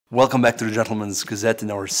Welcome back to the Gentleman's Gazette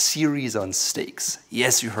in our series on steaks.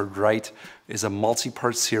 Yes, you heard right. It's a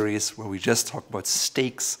multi-part series where we just talk about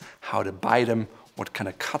steaks, how to buy them, what kind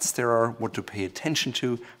of cuts there are, what to pay attention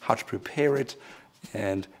to, how to prepare it,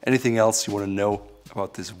 and anything else you want to know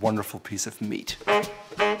about this wonderful piece of meat.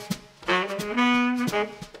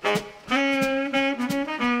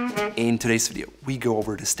 In today's video, we go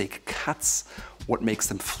over the steak cuts, what makes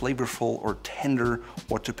them flavorful or tender,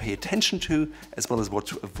 what to pay attention to, as well as what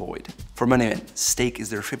to avoid. For many men, steak is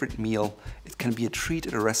their favorite meal. It can be a treat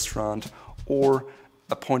at a restaurant or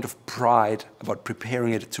a point of pride about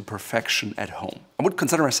preparing it to perfection at home. I would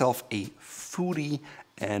consider myself a foodie,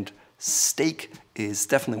 and steak is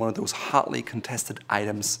definitely one of those hotly contested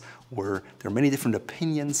items where there are many different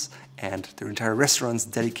opinions and there are entire restaurants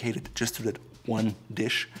dedicated just to that one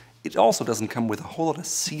dish. It also doesn't come with a whole lot of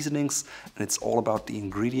seasonings, and it's all about the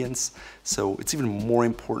ingredients, so it's even more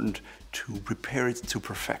important to prepare it to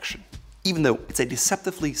perfection. Even though it's a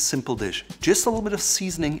deceptively simple dish, just a little bit of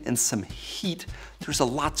seasoning and some heat, there's a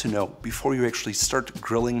lot to know before you actually start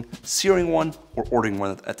grilling, searing one, or ordering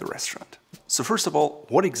one at the restaurant. So first of all,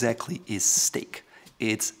 what exactly is steak?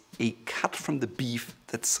 It's a cut from the beef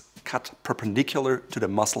that's cut perpendicular to the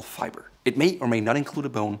muscle fiber. It may or may not include a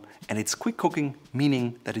bone, and it's quick cooking,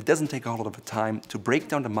 meaning that it doesn't take a whole lot of time to break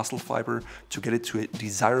down the muscle fiber to get it to a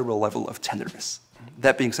desirable level of tenderness.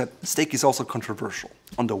 That being said, steak is also controversial.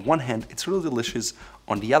 On the one hand, it's really delicious.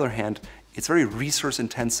 On the other hand, it's very resource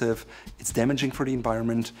intensive, it's damaging for the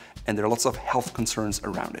environment, and there are lots of health concerns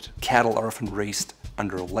around it. Cattle are often raised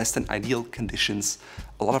under less than ideal conditions.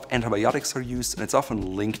 A lot of antibiotics are used, and it's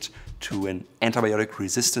often linked to an antibiotic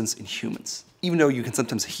resistance in humans. Even though you can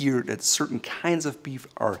sometimes hear that certain kinds of beef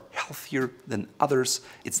are healthier than others,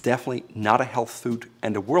 it's definitely not a health food,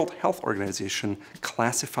 and the World Health Organization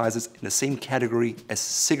classifies it in the same category as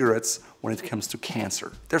cigarettes when it comes to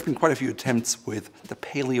cancer. There have been quite a few attempts with the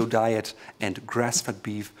paleo diet and grass-fed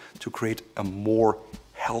beef to create a more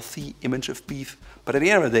healthy image of beef, but at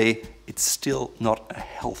the end of the day, it's still not a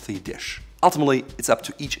healthy dish. Ultimately, it's up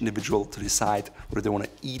to each individual to decide whether they want to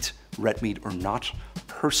eat red meat or not.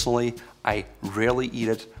 Personally, I rarely eat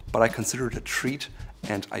it, but I consider it a treat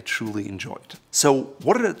and I truly enjoy it. So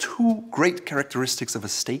what are the two great characteristics of a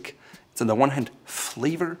steak? It's on the one hand,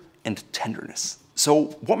 flavor and tenderness.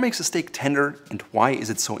 So what makes a steak tender and why is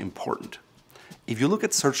it so important? If you look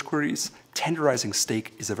at search queries, tenderizing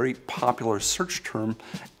steak is a very popular search term,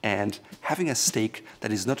 and having a steak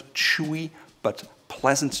that is not chewy but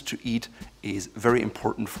pleasant to eat is very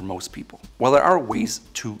important for most people. While there are ways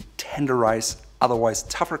to tenderize otherwise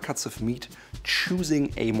tougher cuts of meat,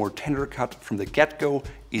 choosing a more tender cut from the get-go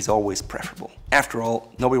is always preferable. After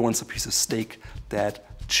all, nobody wants a piece of steak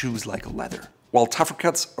that chews like leather. While tougher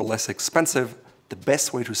cuts are less expensive, the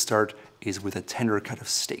best way to start is with a tender cut of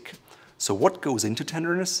steak. So what goes into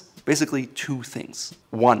tenderness? Basically two things.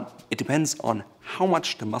 One, it depends on how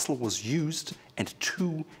much the muscle was used, and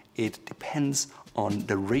two, it depends on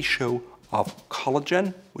the ratio of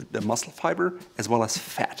collagen with the muscle fiber as well as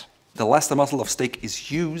fat. The less the muscle of steak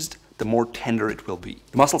is used, the more tender it will be.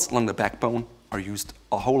 The muscles along the backbone are used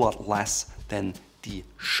a whole lot less than the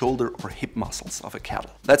shoulder or hip muscles of a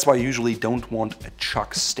cattle. That's why you usually don't want a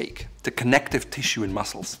chuck steak. The connective tissue in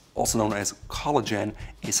muscles, also known as collagen,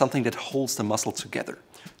 is something that holds the muscle together.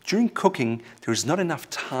 During cooking, there's not enough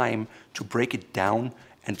time to break it down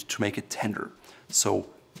and to make it tender. So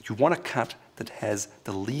you want a cut that has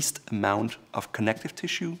the least amount of connective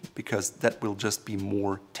tissue because that will just be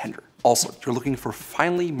more tender. Also, you're looking for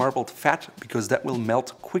finely marbled fat because that will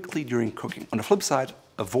melt quickly during cooking. On the flip side,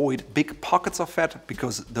 avoid big pockets of fat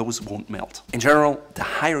because those won't melt. In general, the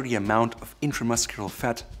higher the amount of intramuscular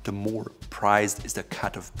fat, the more prized is the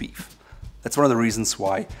cut of beef. That's one of the reasons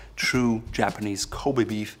why true Japanese Kobe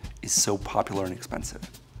beef is so popular and expensive.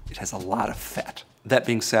 It has a lot of fat. That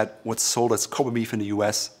being said, what's sold as Kobe beef in the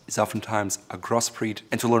US is oftentimes a crossbreed,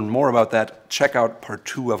 and to learn more about that, check out part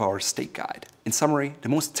 2 of our steak guide. In summary, the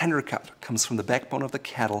most tender cut comes from the backbone of the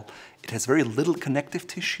cattle. It has very little connective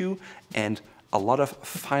tissue and a lot of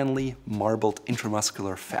finely marbled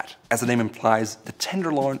intramuscular fat. As the name implies, the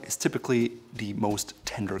tenderloin is typically the most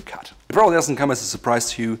tender cut. It probably doesn't come as a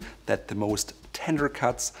surprise to you that the most tender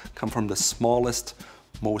cuts come from the smallest,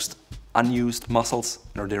 most unused muscles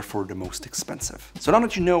and are therefore the most expensive. So now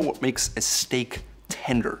that you know what makes a steak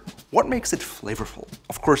tender, what makes it flavorful?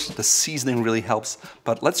 Of course, the seasoning really helps,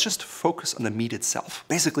 but let's just focus on the meat itself.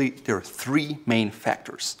 Basically, there are three main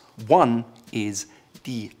factors. One is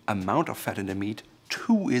the amount of fat in the meat,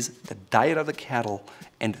 two is the diet of the cattle,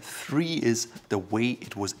 and three is the way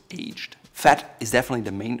it was aged. Fat is definitely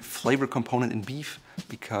the main flavor component in beef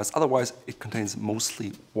because otherwise it contains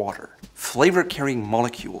mostly water. Flavor-carrying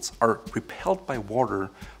molecules are repelled by water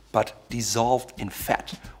but dissolved in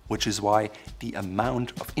fat, which is why the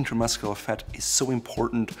amount of intramuscular fat is so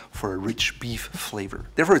important for a rich beef flavor.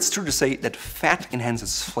 Therefore, it's true to say that fat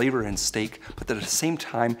enhances flavor in steak, but at the same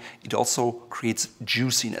time, it also creates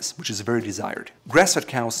juiciness, which is very desired. Grass-fed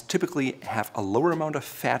cows typically have a lower amount of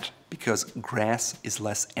fat because grass is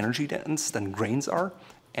less energy dense than grains are,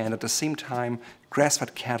 and at the same time,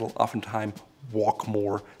 grass-fed cattle oftentimes walk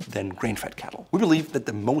more than grain-fed cattle. We believe that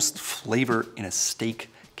the most flavor in a steak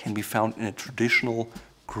can be found in a traditional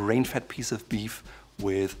grain-fed piece of beef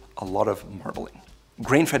with a lot of marbling.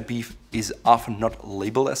 Grain-fed beef is often not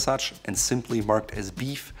labeled as such and simply marked as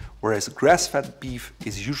beef, whereas grass-fed beef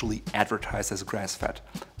is usually advertised as grass-fed.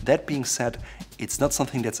 That being said, it's not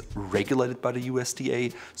something that's regulated by the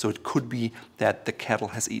USDA, so it could be that the cattle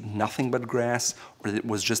has eaten nothing but grass or that it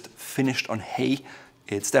was just finished on hay.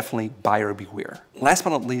 It's definitely buyer beware. Last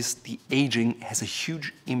but not least, the aging has a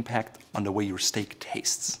huge impact on the way your steak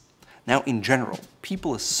tastes. Now, in general,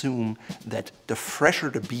 people assume that the fresher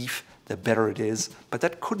the beef, the better it is, but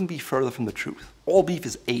that couldn't be further from the truth. All beef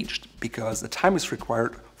is aged because the time is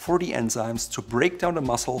required for the enzymes to break down the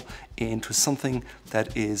muscle into something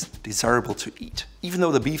that is desirable to eat. Even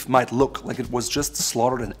though the beef might look like it was just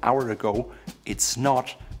slaughtered an hour ago, it's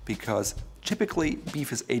not, because typically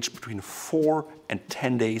beef is aged between 4 and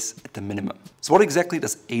 10 days at the minimum. So what exactly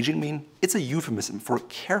does aging mean? It's a euphemism for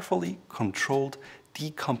carefully controlled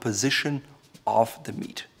decomposition of the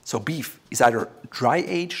meat. So beef is either dry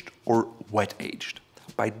aged or wet aged.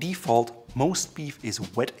 By default, most beef is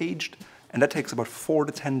wet aged, and that takes about 4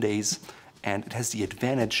 to 10 days, and it has the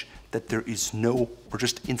advantage that there is no or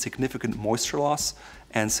just insignificant moisture loss.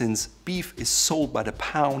 And since beef is sold by the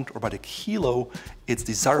pound or by the kilo, it's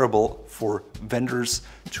desirable for vendors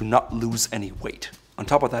to not lose any weight. On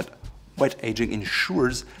top of that, wet aging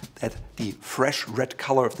ensures that the fresh red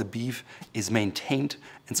color of the beef is maintained,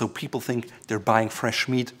 and so people think they're buying fresh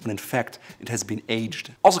meat when in fact it has been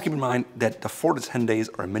aged. Also keep in mind that the 4 to 10 days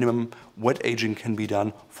are a minimum. Wet aging can be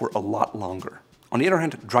done for a lot longer. On the other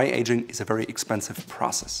hand, dry aging is a very expensive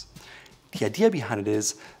process. The idea behind it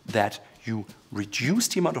is that you reduce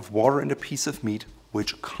the amount of water in a piece of meat,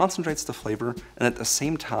 which concentrates the flavor, and at the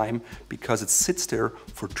same time, because it sits there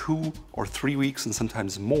for 2 or 3 weeks and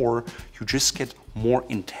sometimes more, you just get more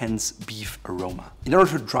intense beef aroma. In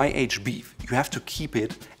order to dry age beef, you have to keep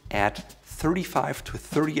it at 35 to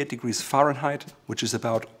 38 degrees Fahrenheit, which is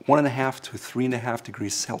about 1.5 to 3.5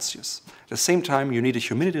 degrees Celsius. At the same time, you need a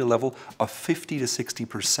humidity level of 50 to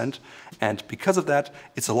 60%, and because of that,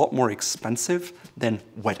 it's a lot more expensive than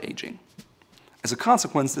wet aging. As a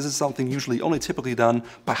consequence, this is something usually only typically done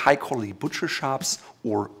by high-quality butcher shops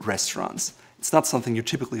or restaurants. It's not something you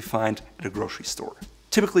typically find at a grocery store.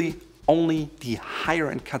 Typically, only the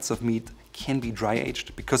higher-end cuts of meat can be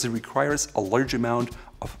dry-aged because it requires a large amount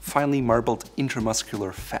of finely marbled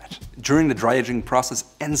intramuscular fat. During the dry aging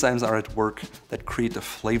process, enzymes are at work that create the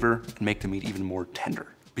flavor and make the meat even more tender.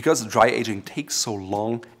 Because dry aging takes so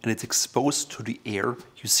long and it's exposed to the air,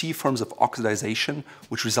 you see forms of oxidation,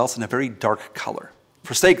 which results in a very dark color.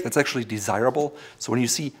 For steak, that's actually desirable. So when you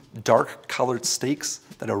see dark colored steaks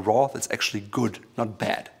that are raw, that's actually good, not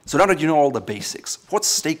bad. So now that you know all the basics, what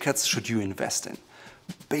steak cuts should you invest in?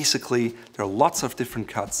 Basically, there are lots of different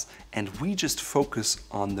cuts, and we just focus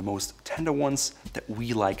on the most tender ones that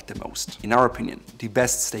we like the most. In our opinion, the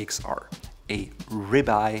best steaks are a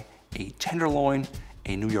ribeye, a tenderloin,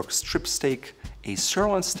 a New York strip steak, a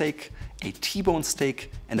sirloin steak, a T-bone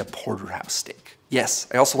steak, and a porterhouse steak. Yes,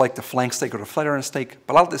 I also like the flank steak or the flat iron steak,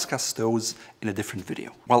 but I'll discuss those in a different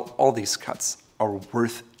video. While all these cuts are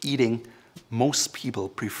worth eating, most people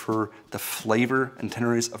prefer the flavor and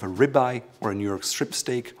tenderness of a ribeye or a New York strip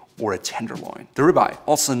steak or a tenderloin. The ribeye,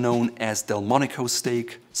 also known as Delmonico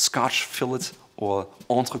steak, Scotch Filet, or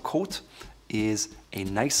entrecote, is a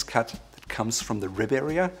nice cut that comes from the rib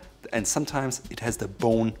area, and sometimes it has the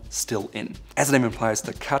bone still in. As the name implies,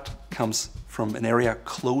 the cut comes from an area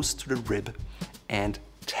close to the rib, and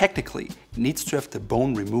technically it needs to have the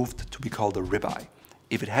bone removed to be called a ribeye.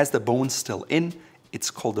 If it has the bone still in,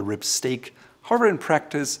 it's called a rib steak. However, in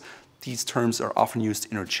practice, these terms are often used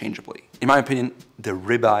interchangeably. In my opinion, the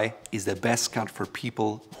ribeye is the best cut for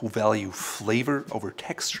people who value flavor over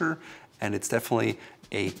texture, and it's definitely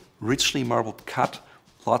a richly marbled cut,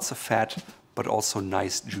 lots of fat, but also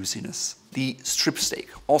nice juiciness. The strip steak,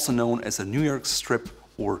 also known as a New York strip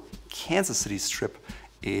or Kansas City strip,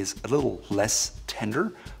 is a little less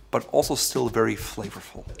tender, but also still very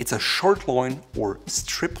flavorful. It's a short loin or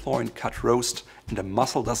strip loin cut roast, and the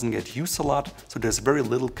muscle doesn't get used a lot, so there's very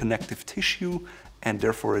little connective tissue, and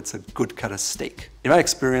therefore it's a good cut of steak. In my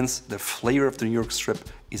experience, the flavor of the New York strip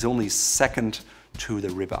is only second to the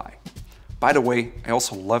ribeye. By the way, I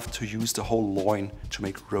also love to use the whole loin to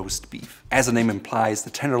make roast beef. As the name implies, the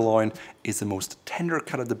tenderloin is the most tender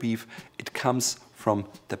cut of the beef. It comes from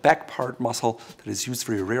the back part muscle that is used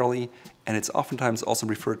very rarely, and it's oftentimes also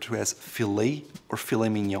referred to as filet or filet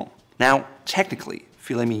mignon. Now, technically,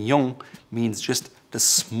 filet mignon means just the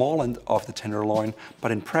small end of the tenderloin,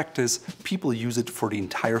 but in practice, people use it for the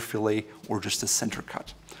entire filet or just the center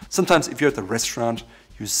cut. Sometimes if you're at the restaurant,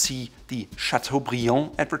 you see the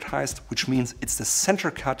Chateaubriand advertised, which means it's the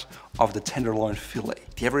center cut of the tenderloin filet.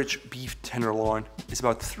 The average beef tenderloin is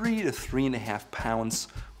about 3 to 3.5 pounds,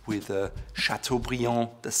 with a Chateaubriand,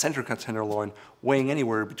 the center cut tenderloin, weighing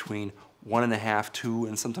anywhere between 1.5, 2,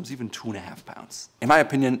 and sometimes even 2.5 pounds. In my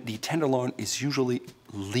opinion, the tenderloin is usually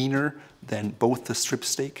leaner than both the strip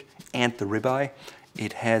steak and the ribeye.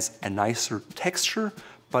 It has a nicer texture,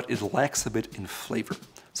 but it lacks a bit in flavor.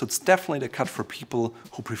 So it's definitely the cut for people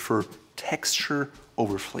who prefer texture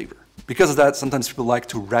over flavor. Because of that, sometimes people like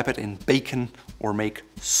to wrap it in bacon or make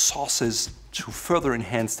sauces to further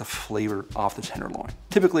enhance the flavor of the tenderloin.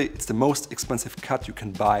 Typically, it's the most expensive cut you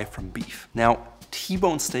can buy from beef. Now,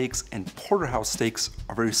 T-bone steaks and porterhouse steaks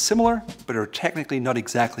are very similar, but are technically not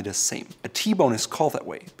exactly the same. A T-bone is called that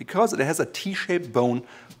way because it has a T-shaped bone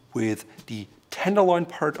with the tenderloin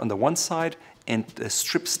part on the one side and the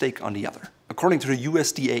strip steak on the other. According to the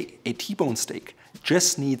USDA, a T-bone steak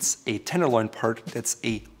just needs a tenderloin part that's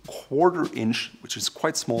a 1/4 inch, which is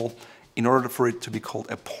quite small. In order for it to be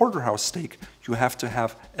called a porterhouse steak, you have to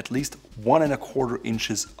have at least 1¼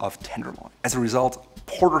 inches of tenderloin. As a result,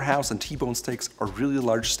 porterhouse and T-bone steaks are really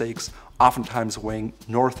large steaks, oftentimes weighing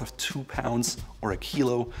north of 2 pounds or 1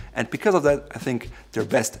 kilo. And because of that, I think they're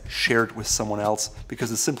best shared with someone else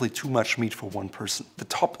because it's simply too much meat for one person. The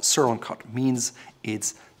top sirloin cut means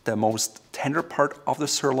it's the most tender part of the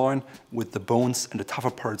sirloin with the bones and the tougher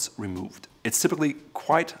parts removed. It's typically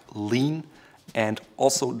quite lean and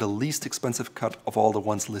also the least expensive cut of all the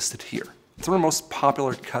ones listed here. It's one of the most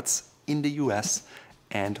popular cuts in the US,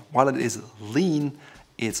 and while it is lean,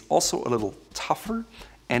 it's also a little tougher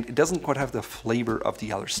and it doesn't quite have the flavor of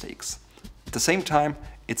the other steaks. At the same time,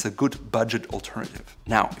 it's a good budget alternative.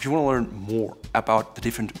 Now, if you want to learn more about the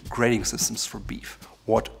different grading systems for beef,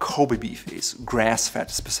 what Kobe beef is, grass-fed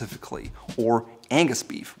specifically, or Angus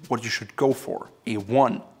beef, what you should go for,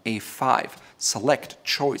 A1, A5, Select,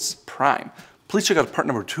 Choice, Prime, please check out part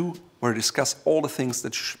number 2, where I discuss all the things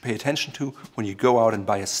that you should pay attention to when you go out and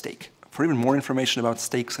buy a steak. For even more information about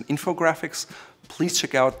steaks and infographics, please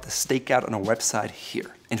check out the steak guide on our website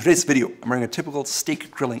here. In today's video, I'm wearing a typical steak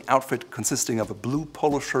grilling outfit consisting of a blue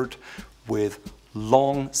polo shirt with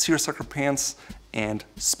long seersucker pants and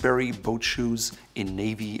Sperry boat shoes in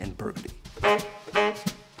navy and burgundy.